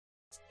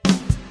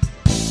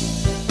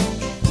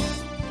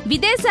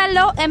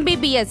విదేశాల్లో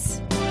MBBS.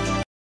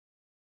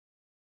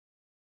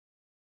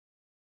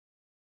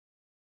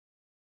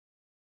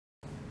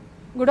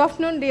 Good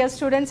afternoon, dear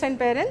students and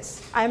parents.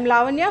 I am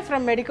Lavanya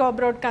from Medico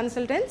Abroad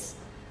Consultants.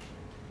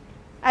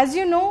 As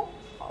you know,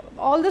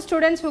 all the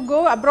students who go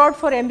abroad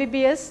for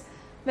MBBS,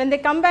 when they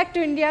come back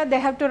to India,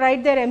 they have to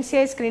write their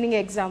MCI screening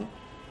exam.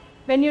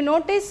 When you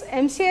notice,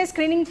 MCI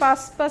screening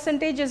pass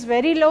percentage is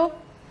very low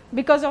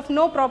because of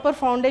no proper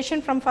foundation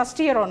from first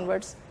year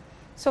onwards.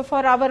 So for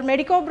our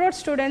Medico Abroad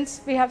students,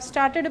 we have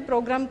started a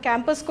program,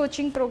 campus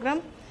coaching program,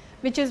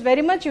 which is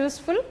very much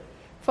useful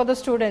for the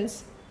students.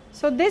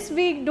 So this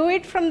we do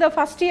it from the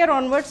first year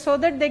onwards so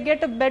that they get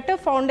a better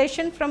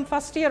foundation from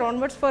first year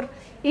onwards for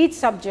each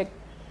subject.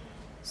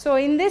 So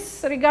in this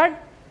regard,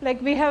 like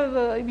we have,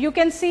 you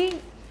can see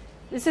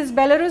this is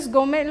Belarus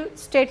Gomel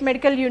State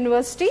Medical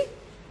University.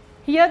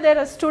 Here there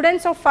are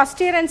students of first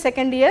year and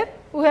second year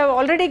who have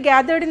already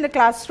gathered in the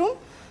classroom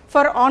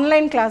for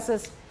online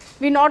classes.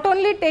 We not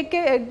only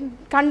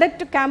conduct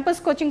campus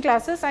coaching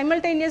classes,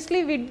 simultaneously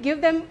we give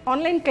them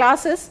online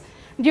classes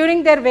during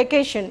their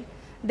vacation.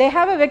 They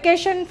have a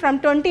vacation from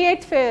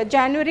 28th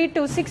January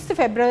to 6th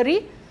February,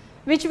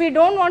 which we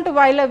don't want to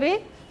while away.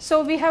 So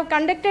we have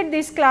conducted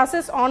these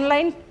classes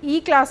online,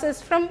 e-classes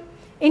from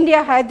India,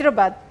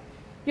 Hyderabad.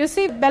 You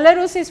see,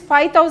 Belarus is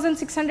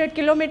 5,600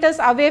 kilometers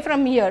away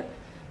from here,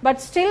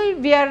 but still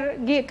we are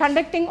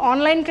conducting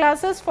online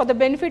classes for the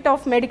benefit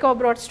of Medico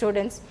Abroad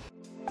students.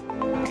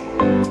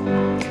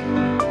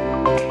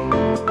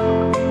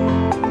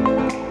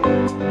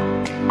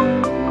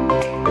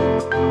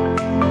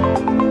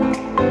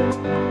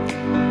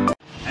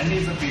 And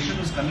if a patient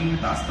is coming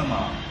with asthma,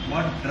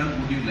 what drug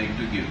would you like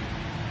to give?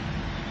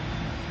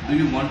 Do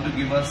you want to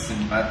give a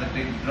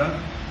sympathetic drug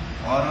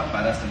or a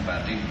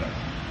parasympathetic drug?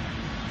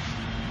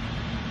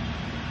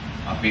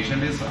 A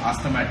patient is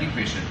asthmatic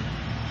patient,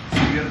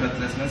 severe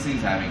breathlessness he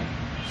is having.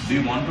 Do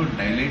you want to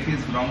dilate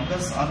his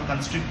bronchus or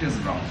constrict his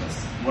bronchus?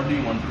 What do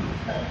you want to do?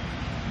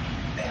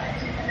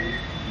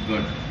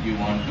 Good, you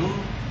want to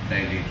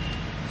dilate.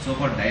 So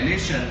for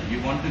dilation, you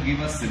want to give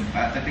a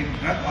sympathetic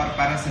drug or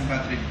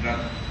parasympathetic drug?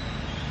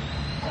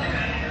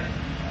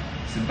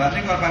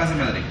 Sympathetic or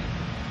parasympathetic?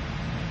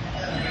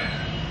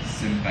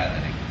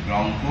 Sympathetic.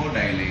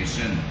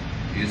 Bronchodilation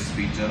is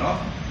feature of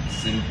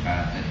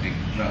sympathetic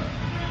drug.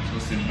 So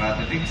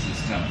sympathetic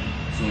system.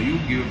 So you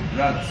give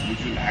drugs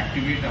which will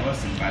activate our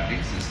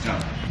sympathetic system.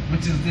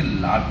 Which is the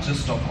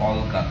largest of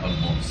all carpal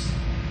bones?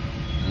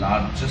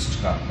 Largest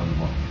carpal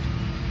bone.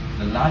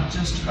 The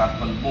largest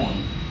carpal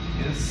bone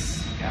is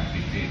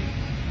capitate.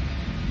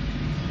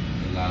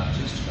 The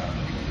largest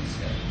carpal bone is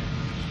capitate.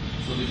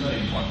 So these are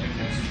important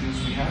MCQs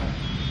we have.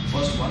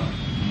 First one,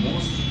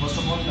 first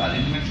of all, the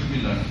arrangement should be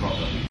learned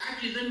properly.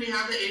 That reason we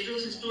have the atrial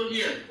systole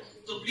here.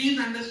 So please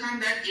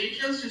understand that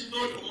atrial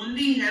systole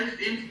only helps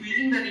in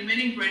squeezing the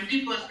remaining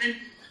 20%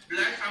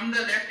 blood from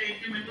the left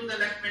atrium into the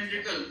left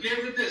ventricle.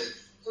 Clear with this?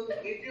 So the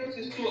atrial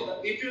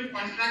systole, the atrial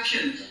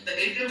contraction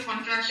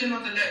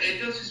of the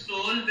atrial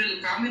systole will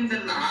come in the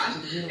last.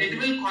 It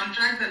will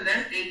contract the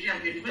left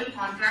atrium. It will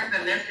contract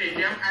the left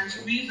atrium and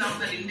squeeze out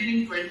the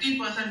remaining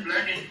 20%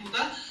 blood into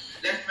the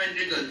left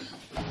ventricle.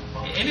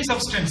 Any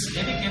substance,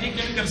 any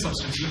chemical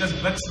substance, because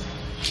drugs,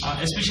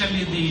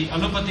 especially the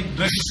allopathic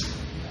drugs,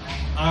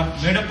 are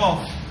made up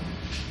of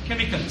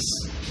chemicals.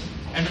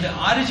 And the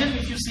origin,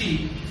 if you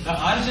see, the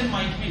origin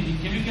might be the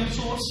chemical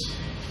source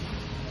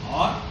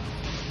or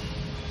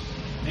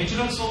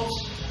natural source.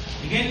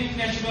 Again, in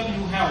natural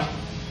you have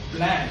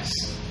plants.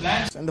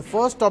 And the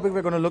first topic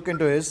we're going to look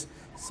into is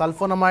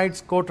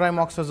sulfonamides,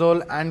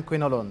 cotrimoxazole and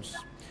quinolones.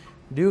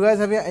 Do you guys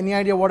have any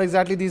idea what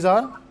exactly these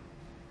are?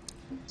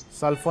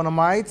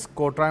 Sulfonamides,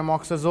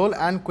 cotrimoxazole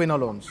and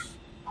quinolones.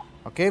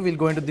 Okay, we'll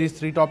go into these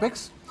three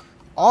topics.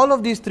 All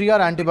of these three are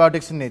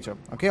antibiotics in nature.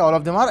 Okay, all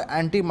of them are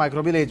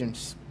antimicrobial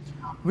agents.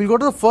 We'll go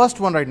to the first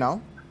one right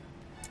now,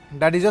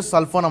 that is just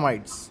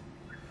sulfonamides.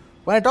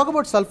 When I talk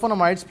about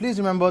sulfonamides, please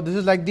remember this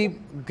is like the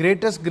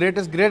greatest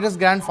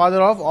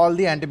grandfather of all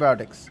the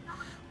antibiotics.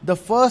 The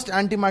first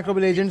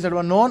antimicrobial agents that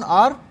were known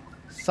are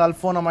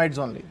sulfonamides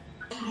only.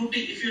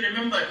 Fruity, if you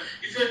remember,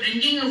 if you are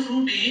drinking a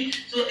fruity,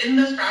 so in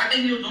the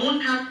starting you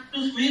don't have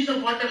to squeeze the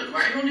bottle.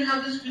 Why don't you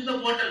have to squeeze the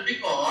bottle?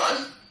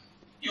 Because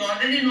you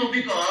already know,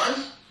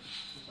 because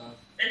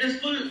it is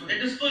full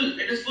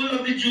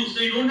of the juice,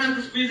 so you don't have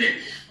to squeeze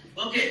it.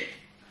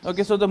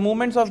 Okay, so the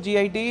movements of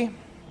GIT,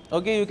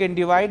 okay, you can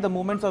divide the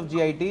movements of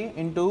GIT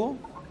into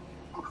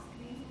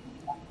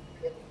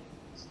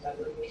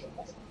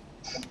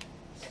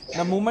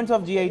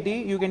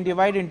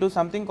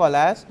something called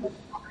as,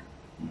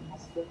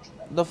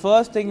 the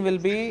first thing will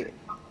be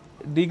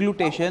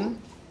deglutation.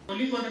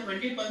 Only for the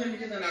 20%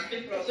 which is an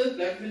active process,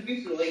 that will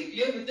be flowing.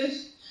 Clear with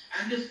this?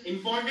 And this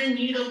important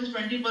need of this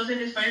 20%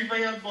 is felt by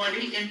your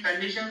body in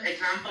conditions.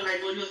 Example, I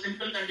told you a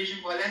simple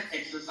condition called as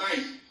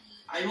exercise.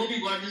 I hope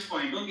you got this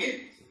point.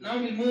 Okay. Now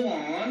we'll move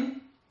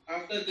on.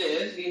 After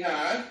this, we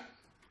have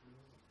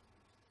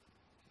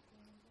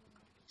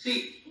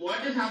See,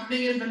 what is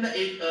happening is when the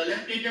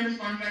left atrium is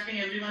contracting,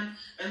 everyone,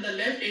 when the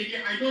left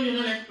atrium, I told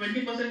you, left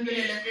 20% ke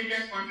liye left atria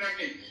is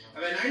contracting.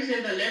 When I say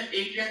the left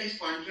atria is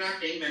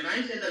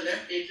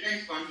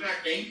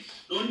contracting,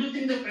 don't you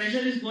think the pressure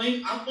is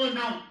going up or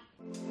down?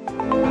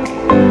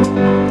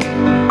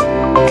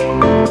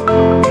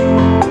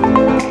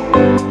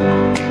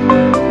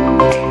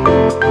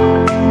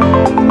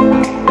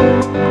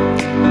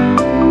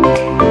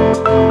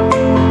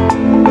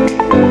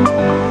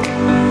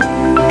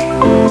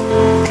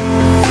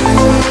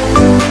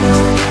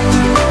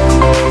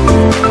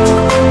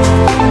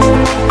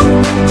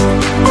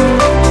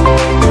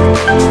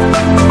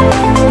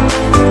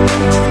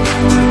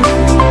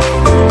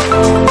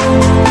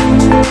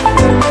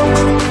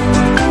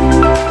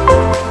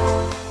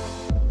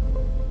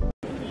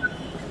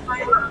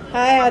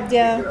 Hi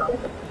Adya.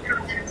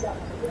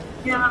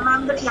 Yeah,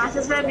 ma'am, the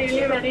classes were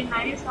really very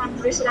nice,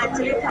 and we should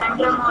actually thank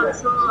them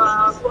also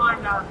for,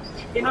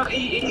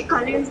 he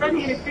convinced that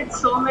he repeats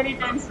so many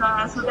times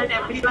so that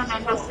everyone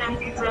understands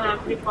each and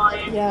every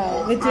point.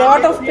 Yeah, with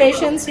lot of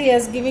patience he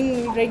is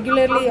giving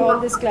regularly all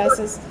these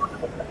classes,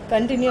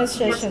 continuous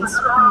sessions.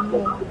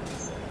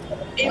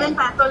 Even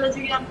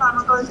pathology and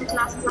pharmacology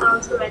classes are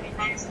also very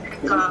nice.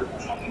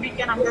 We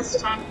can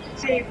understand.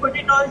 We put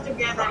it all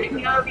together.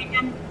 Here we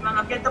can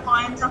get the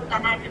points of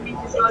anatomy,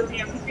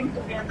 physiology, everything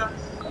together.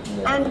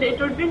 And it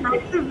would be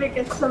nice if we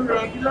get some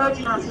regular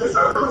classes.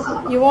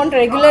 You want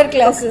regular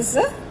classes,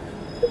 huh?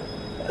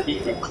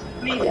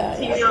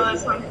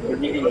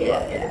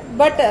 Yeah.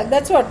 But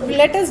that's what,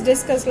 let us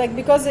discuss,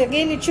 because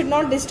again it should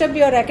not disturb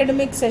your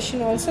academic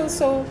session also,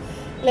 so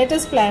let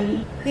us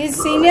plan. He is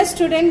senior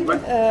student,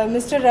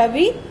 Mr.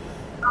 Ravi.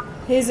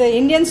 He is an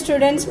Indian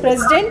Students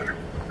President.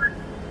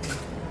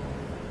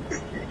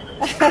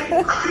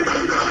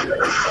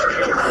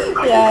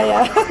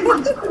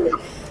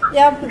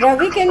 Yeah,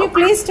 Ravi, can you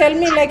please tell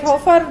me how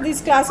far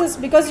these classes,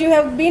 because you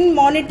have been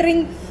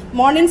monitoring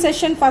morning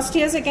session first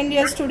year, second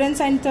year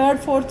students and third,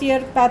 fourth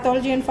year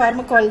pathology and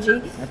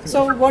pharmacology.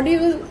 So what do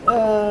you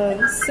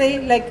say,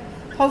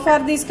 how far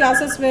these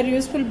classes were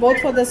useful both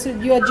for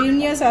your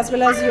juniors as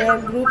well as your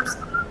groups?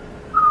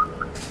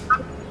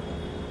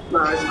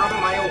 As from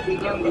my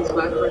opinion, these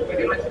classes were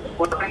very much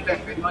important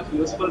and very much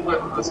useful for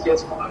first year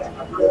students.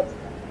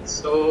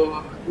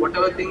 So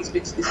whatever things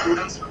which the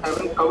students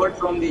haven't covered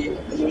from the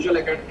usual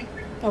academy,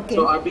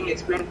 so are being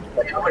explained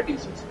by our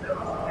teachers.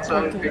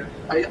 So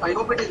I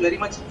hope it is very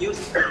much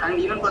useful, and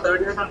even for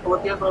third years and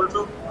fourth years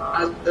also,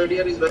 as third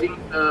year is very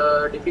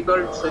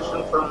difficult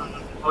session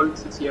from all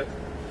 6 years.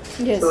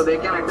 Yes. So they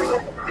can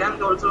attend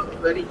exams also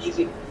very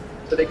easy.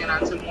 So they can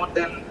answer more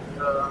than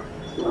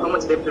how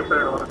much they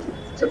prepared.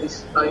 So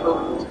this, I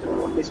hope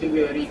this will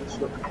be very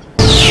useful.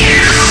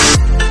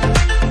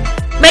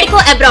 Medico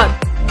Abroad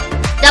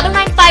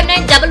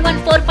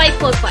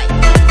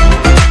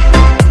 9959114545.